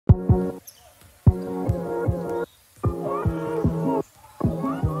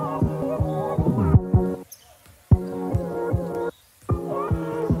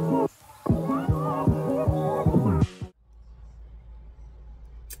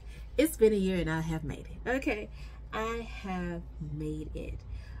it's been a year and I have made it. Okay, I have made it.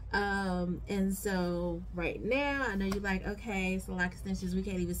 And so right now, I know you're like, okay, so lock extensions, we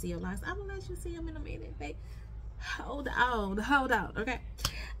can't even see your locks. I'm gonna let you see them in a minute. Babe. Hold on, okay.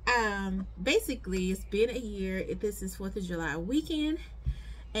 Basically, it's been a year. This is 4th of July weekend,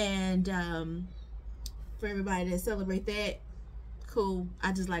 and for everybody that celebrate that, cool.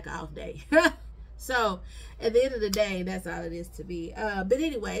 I just like an off day. So at the end of the day, that's all it is to me. But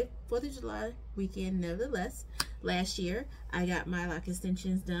anyway, 4th of July weekend, nevertheless. Last year, I got my lock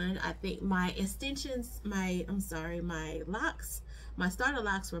extensions done. I think my extensions, my locks, my starter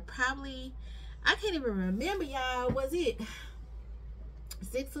locks were probably, I can't even remember, y'all. Was it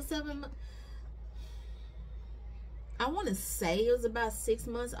 6 or 7 months? I want to say it was about 6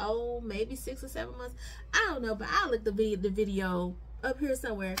 months old, maybe 6 or 7 months. I don't know, but I'll look the video up here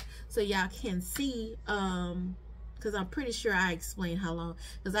somewhere so y'all can see, because I'm pretty sure I explained how long,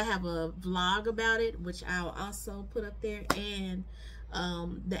 because I have a vlog about it, which I'll also put up there, and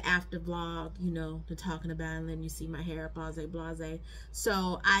the after vlog, you know, the talking about and letting you see my hair, blase.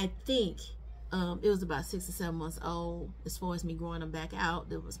 So I think it was about 6 or 7 months old as far as me growing them back out.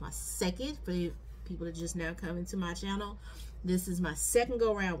 That was my second, for people that just now coming to my channel. This is my second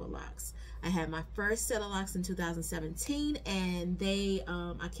go around with locks. I had my first set of locks in 2017, and they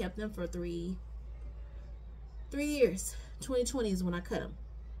I kept them for three years. 2020 is when I cut them,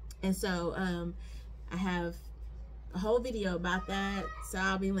 and so I have a whole video about that, so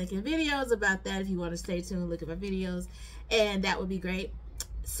I'll be linking videos about that if you want to stay tuned and look at my videos, and that would be great.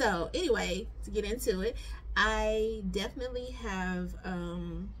 So anyway, to get into it, I definitely have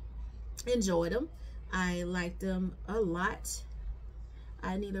enjoyed them. I like them a lot.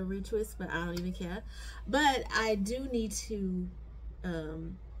 I need a retwist, but I don't even care. But I do need to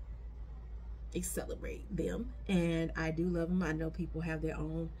celebrate them, and I do love them. I know people have their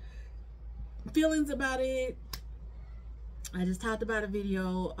own feelings about it. I just talked about a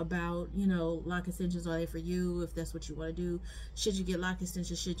video about, you know, lock extensions. Are they for you? If that's what you want to do, should you get lock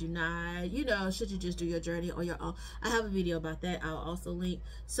extensions? Should you not? You know, should you just do your journey on your own? I have a video about that. I'll also link.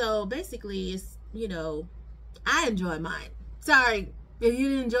 So basically, it's, you know, I enjoy mine. Sorry if you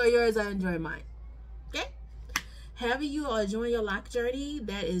didn't enjoy yours. I enjoy mine. Okay. However you are enjoying your lock journey,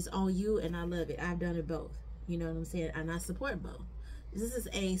 that is on you, and I love it. I've done it both. You know what I'm saying? And I support both. This is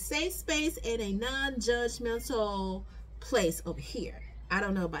a safe space and a non-judgmental place over here. I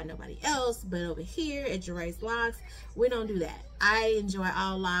don't know about nobody else, but over here at Jeray's Locks, we don't do that. I enjoy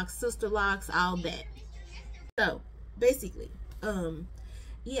all locks, sister locks, all that. So basically,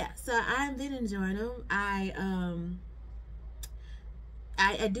 yeah, so I've been enjoying them. I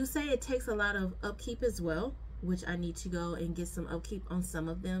do say it takes a lot of upkeep as well, which I need to go and get some upkeep on some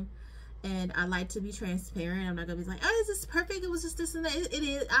of them. And I like to be transparent. I'm not gonna be like, oh, is this perfect? It was just this and that. It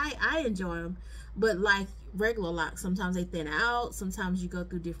is. I enjoy them, but like regular locks, sometimes they thin out. Sometimes you go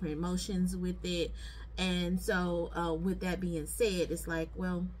through different emotions with it. And so with that being said, it's like,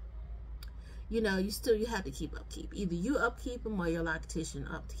 well, you know, you have to keep upkeep. Either you upkeep them or your loctician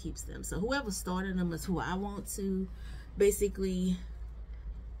upkeeps them. So whoever started them is who I want to basically,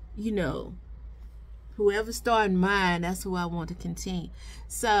 you know, whoever started mine, that's who I want to continue.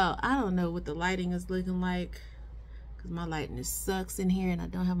 So I don't know what the lighting is looking like, because my lighting sucks in here and I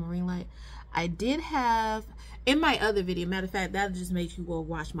don't have a ring light. I did have in my other video, matter of fact, that just made you go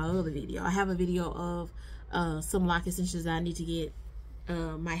watch my other video. I have a video of some lock extensions I need to get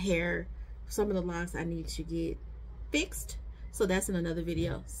my hair, some of the locks I need to get fixed. So that's in another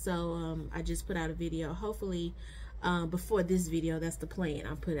video. So I just put out a video, hopefully before this video. That's the plan.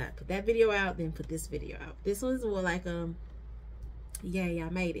 I'll put that video out, then put this video out. This one's more like yeah, I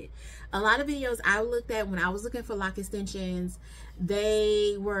made it. A lot of videos I looked at when I was looking for lock extensions,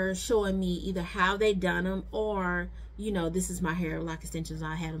 they were showing me either how they done them, or, you know, this is my hair lock extensions.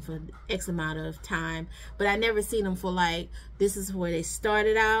 I had them for X amount of time, but I never seen them for like, this is where they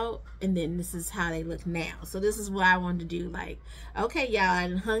started out and then this is how they look now. So this is what I wanted to do. Like, okay, y'all, I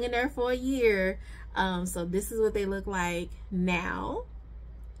hung in there for a year. So this is what they look like now.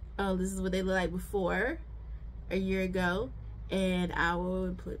 Oh, this is what they look like before, a year ago. And I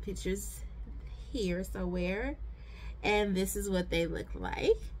will put pictures here somewhere. And this is what they look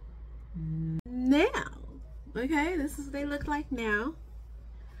like now. Okay, this is what they look like now.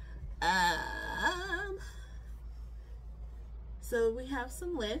 So we have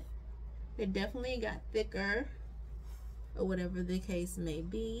some length. They definitely got thicker, or whatever the case may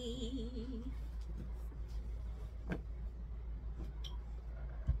be.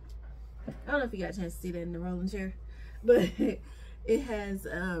 I don't know if you got a chance to see that in the rolling chair, but it has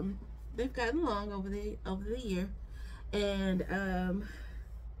they've gotten long over the year, and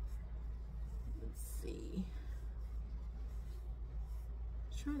see.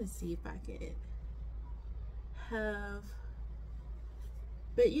 Trying to see if I can have,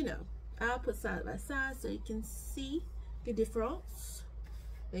 but you know, I'll put side by side so you can see the difference.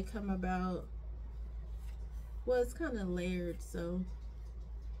 They come about, well, it's kind of layered, so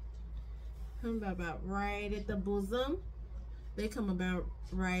come about right at the bosom. They come about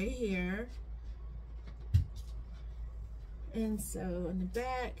right here. And so in the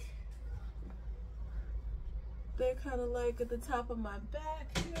back, they're kind of like at the top of my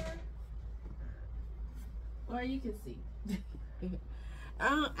back here. Or you can see.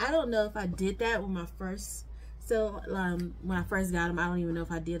 I don't know if I did that with my first, so when I first got them, I don't even know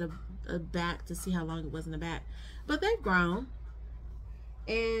if I did a back to see how long it was in the back. But they've grown.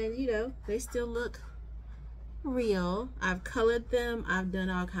 And you know, they still look real. I've colored them. I've done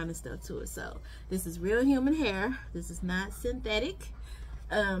all kind of stuff to it. So this is real human hair. This is not synthetic.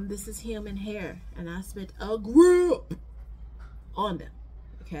 This is human hair, and I spent a group on them.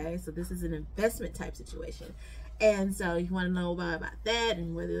 Okay, so this is an investment type situation. And so you want to know about that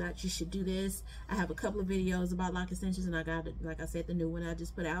and whether or not you should do this. I have a couple of videos about lock extensions, and I got, like I said, the new one I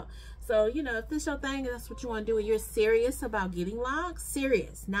just put out. So, you know, if this is your thing, that's what you want to do, and you're serious about getting locks,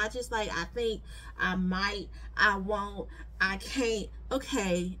 serious, not just like, I think, I might, I won't, I can't.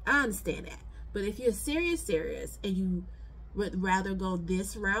 Okay, I understand that. But if you're serious, and you would rather go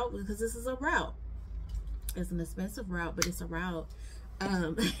this route, because this is a route. It's an expensive route, but it's a route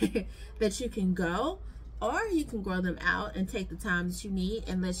that you can go. Or you can grow them out and take the time that you need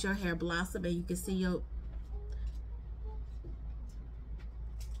and let your hair blossom, and you can see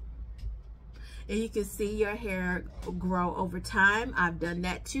your hair grow over time. I've done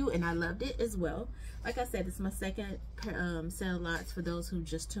that too, and I loved it as well. Like I said, it's my second set of locks for those who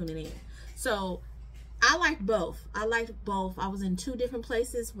just tuning in. So I like both. I liked both. I was in two different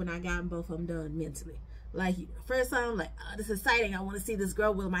places when I got both of them done mentally. Like, first time, like, oh, this is exciting. I want to see this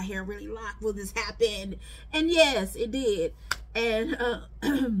girl. Will my hair really lock? Will this happen? And yes, it did. And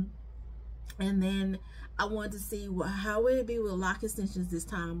and then I wanted to see how would it be with lock extensions this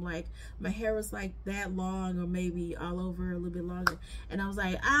time. Like, my hair was like that long, or maybe all over a little bit longer. And I was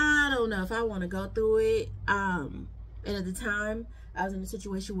like, I don't know if I want to go through it. And at the time, I was in a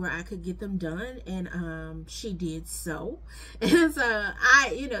situation where I could get them done, and she did so. And so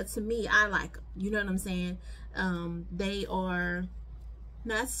you know, to me, I like them. You know what I'm saying? They are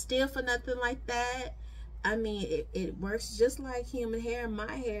not stiff or nothing like that. I mean, it works just like human hair.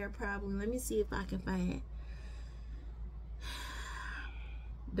 My hair probably, let me see if I can find.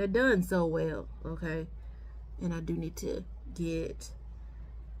 They're done so well, okay? And I do need to get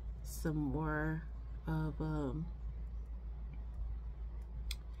some more of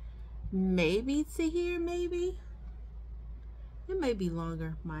maybe to here, maybe it may be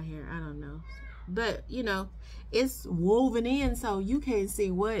longer, my hair, I don't know, but you know, it's woven in, so you can't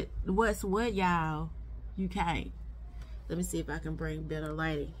see what's what, y'all. You can't. Let me see if I can bring better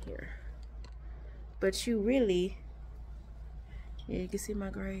lighting here, but you really, yeah, you can see my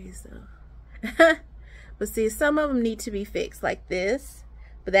grays though. But see, some of them need to be fixed like this,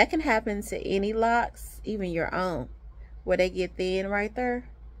 but that can happen to any locks, even your own, where they get thin right there.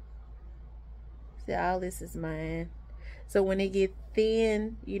 See, all this is mine. So when they get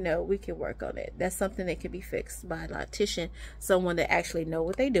thin, you know, we can work on it. That's something that can be fixed by a loctician, someone that actually know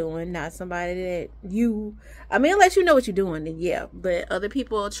what they're doing, not somebody that I mean, unless you know what you're doing, then yeah. But other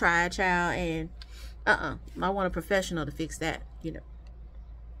people try, and I want a professional to fix that, you know.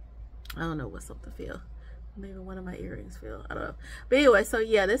 I don't know what something feel. Maybe one of my earrings feel. I don't know. But anyway, so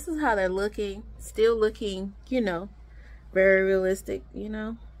yeah, this is how they're looking. Still looking, you know, very realistic, you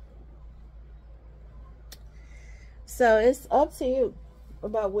know. So it's up to you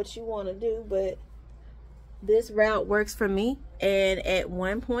about what you want to do, but this route works for me. And at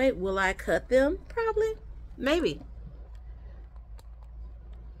one point, will I cut them? Probably, maybe,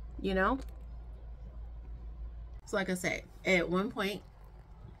 you know. So like I said, at one point,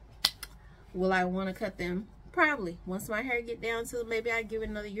 will I want to cut them? Probably. Once my hair get down to, maybe I give it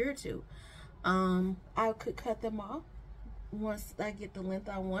another year or two, I could cut them off once I get the length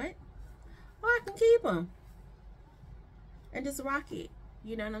I want, or I can keep them and just rock it.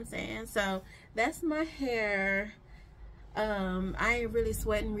 You know what I'm saying? So that's my hair. I ain't really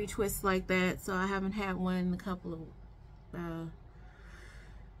sweating retwists like that, so I haven't had one in a couple of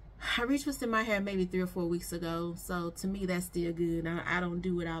I retwisted my hair maybe 3 or 4 weeks ago, so to me that's still good. I don't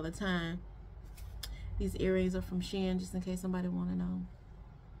do it all the time. These earrings are from Shein, just in case somebody want to know.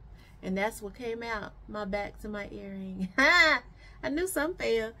 And that's what came out, my back to my earring. I knew some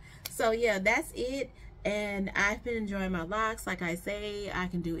failed. So yeah, that's it. And I've been enjoying my locks. Like I say, I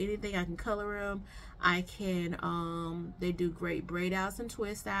can do anything. I can color them. I can, they do great braid outs and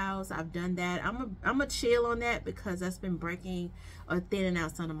twist outs. I've done that. I'm a chill on that because that's been breaking or thinning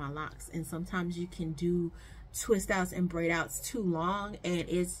out some of my locks. And sometimes you can do twist outs and braid outs too long, and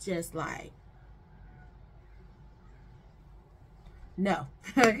it's just like, no.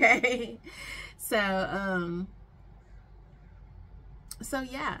 Okay. So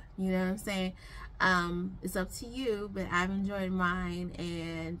yeah, you know what I'm saying? It's up to you, but I've enjoyed mine,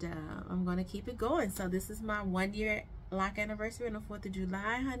 and I'm gonna keep it going. So this is my 1-year lock anniversary on the 4th of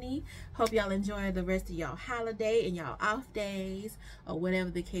July, honey. Hope y'all enjoy the rest of y'all holiday and y'all off days, or whatever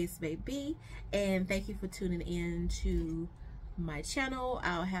the case may be. And thank you for tuning in to my channel.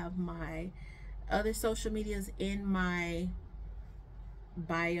 I'll have my other social medias in my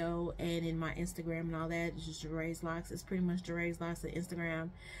bio and in my Instagram and all that. It's just Jeray's Locs. It's pretty much Jeray's Locs on Instagram.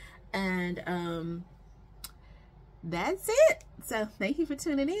 And that's it. So thank you for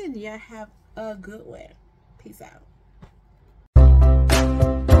tuning in. Y'all have a good one. Peace out.